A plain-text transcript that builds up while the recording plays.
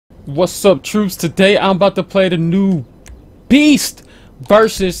What's up, troops? Today I'm about to play the new Beast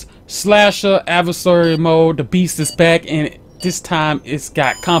versus Slasher Adversary Mode. The Beast is back, and this time it's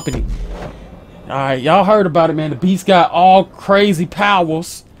got company. Alright, y'all heard about it, man. The Beast got all crazy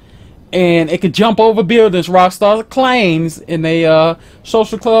powers, and it could jump over buildings, Rockstar claims in a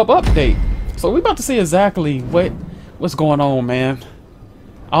social club update. So we about to see exactly what's going on, man.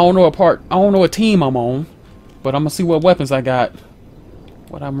 I don't know what team I'm on, but I'm gonna see what weapons I got.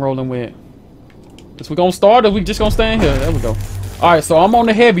 What I'm rolling with. Is we gonna start, or we just gonna stay in here? There we go. Alright, so I'm on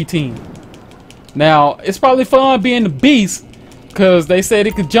the heavy team. Now, it's probably fun being the Beast, because they said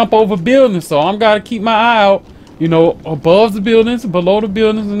it could jump over buildings, so I'm gotta keep my eye out, you know, above the buildings, below the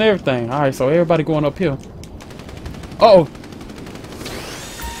buildings, and everything. Alright, so everybody going up here. Uh-oh.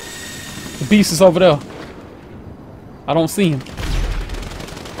 The Beast is over there. I don't see him.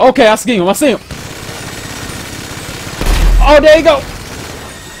 Okay, I see him. I see him. Oh, there you go.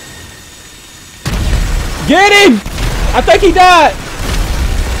 Get him! I think he died.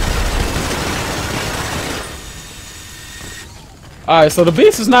 Alright, so the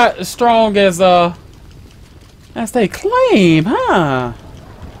Beast is not as strong as they claim, huh?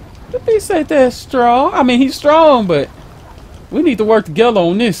 The Beast ain't that strong. I mean, he's strong, but we need to work together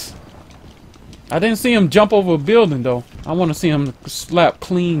on this. I didn't see him jump over a building, though. I want to see him slap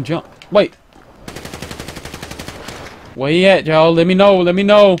clean jump. Wait. Where he at, y'all? Let me know. Let me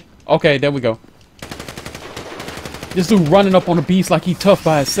know. Okay, there we go. This dude running up on the Beast like he tough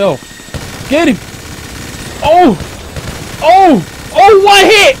by himself. Get him! Oh! Oh! Oh, one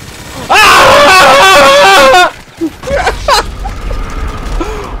hit! Ah!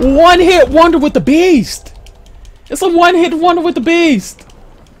 One hit wonder with the Beast! It's a one hit wonder with the Beast!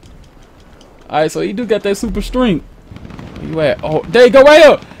 Alright, so he do got that super strength. Where you at? Oh, there you go, right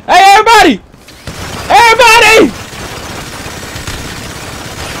here! Hey, everybody! Everybody!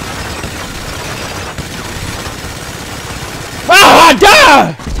 I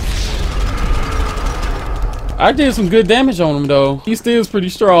died! I did some good damage on him, though. He still is pretty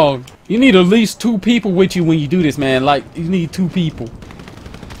strong. You need at least 2 people with you when you do this, man. Like, you need 2 people.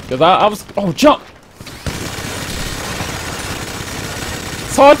 Because I was... Oh, jump!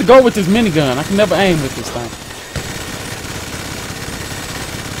 It's hard to go with this minigun. I can never aim with this thing.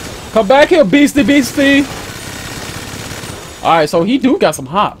 Come back here, beastie, beastie! Alright, so he do got some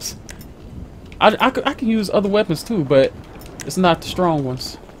hops. I can use other weapons, too, but... it's not the strong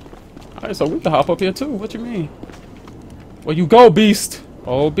ones. Alright, so we can hop up here too. What you mean? Where you go, Beast?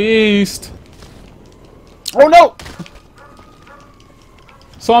 Oh, Beast. Oh, no!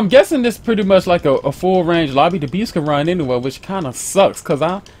 So I'm guessing this is pretty much like a full range lobby. The Beast can run anywhere, which kind of sucks. Because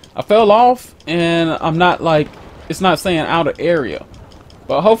I fell off and I'm not like... it's not saying out of area.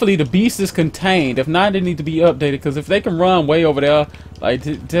 But hopefully the Beast is contained. If not, they need to be updated. Because if they can run way over there... like,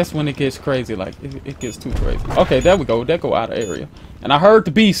 that's when it gets crazy. Like, it gets too crazy. Okay, there we go. That go out of area. And I heard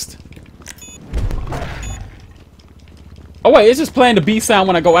the Beast. Oh, wait. It's just playing the Beast sound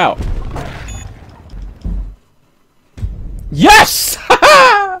when I go out. Yes!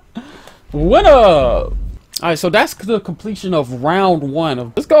 Winner! Alright, so that's the completion of round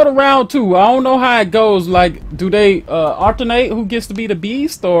 1. Let's go to round 2. I don't know how it goes. Like, do they alternate who gets to be the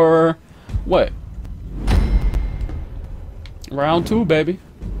Beast? Or what? Round 2, baby.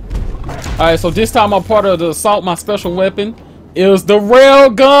 Alright, so this time I'm part of the assault. My special weapon is the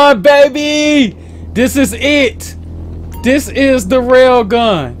railgun, baby! This is it! This is the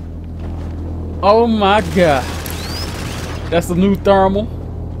railgun. Oh my god. That's the new thermal.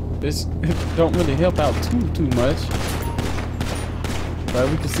 This don't really help out too much. But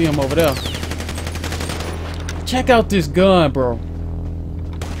we can see him over there. Check out this gun, bro.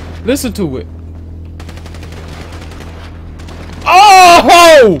 Listen to it.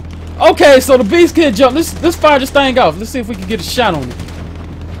 Oh! Okay, so the Beast can't jump. Let's fire this thing off. Let's see if we can get a shot on it.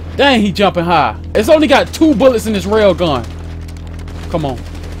 Dang, he jumping high. It's only got 2 bullets in this rail gun. Come on.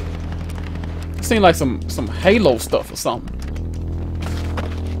 It seems like some Halo stuff or something.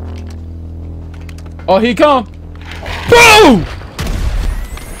 Oh, he come. Boom!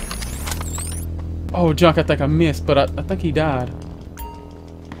 Oh, junk, I think I missed, but I think he died.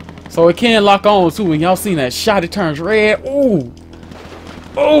 So it can lock on too. When y'all seen that shot, it turns red. Ooh.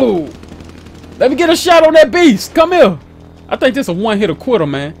 Ooh. Let me get a shot on that Beast. Come here. I think this is a one-hitter quitter,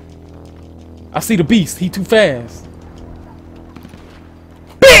 man. I see the Beast. He too fast.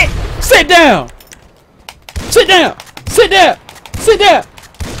 Bit! Sit down. Sit down. Sit down. Sit down.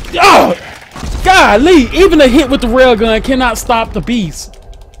 Oh, golly. Even a hit with the railgun cannot stop the Beast.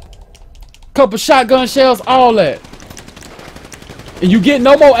 Couple shotgun shells, all that. And you get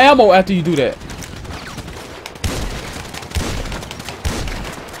no more ammo after you do that.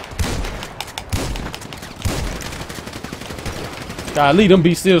 Golly, them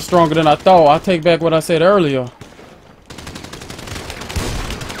be still stronger than I thought. I take back what I said earlier.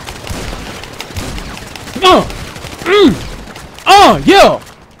 Yeah!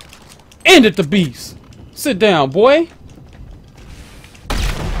 Ended the beast. Sit down, boy.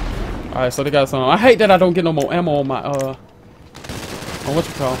 Alright, so they got some. I hate that I don't get no more ammo on my, on what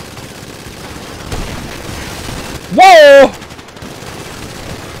you call? Whoa!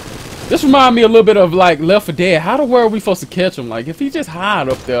 This reminds me a little bit of, like, Left 4 Dead. How the world are we supposed to catch him? Like, if he just hide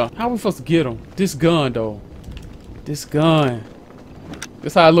up there, how are we supposed to get him? This gun, though. This gun.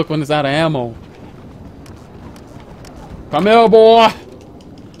 This how I look when it's out of ammo. Come here, boy.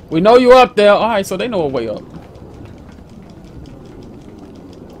 We know you up there. Alright, so they know a way up.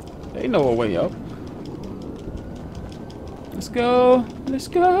 They know a way up. Let's go. Let's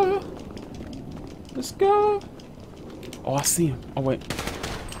go. Let's go. Oh, I see him. Oh, wait.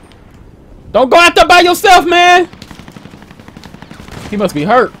 Don't go out there by yourself, man. He must be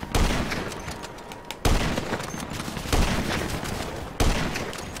hurt.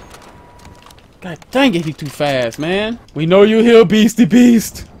 God dang it, he too fast, man. We know you here, Beastie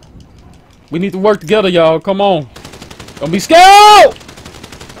Beast. We need to work together, y'all. Come on. Don't be scared.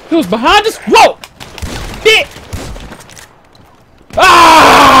 He was behind us. Whoa! Dick!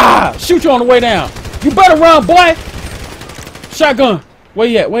 Ah! Shoot you on the way down. You better run, boy. Shotgun. Where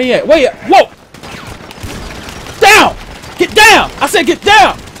you at? Where you at? Where you at? Whoa! Down! Get down! I said get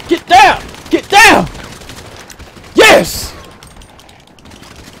down! Get down! Get down! Yes!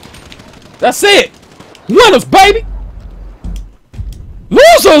 That's it! Winners, baby!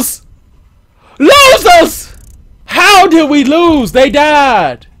 Losers! Losers! How did we lose? They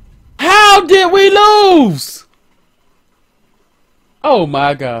died. How did we lose? Oh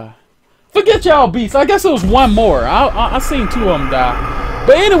my god. Forget y'all beasts. I guess it was one more. I seen two of them die.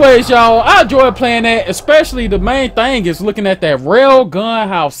 But anyways, y'all, I enjoyed playing that. Especially the main thing is looking at that railgun,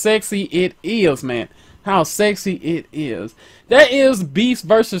 how sexy it is, man. How sexy it is. That is Beast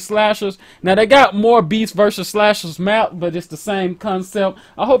versus Slashers. Now, they got more Beast versus Slashers map, but it's the same concept.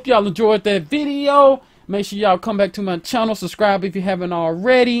 I hope y'all enjoyed that video. Make sure y'all come back to my channel. Subscribe if you haven't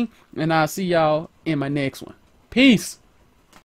already. And I'll see y'all in my next one. Peace.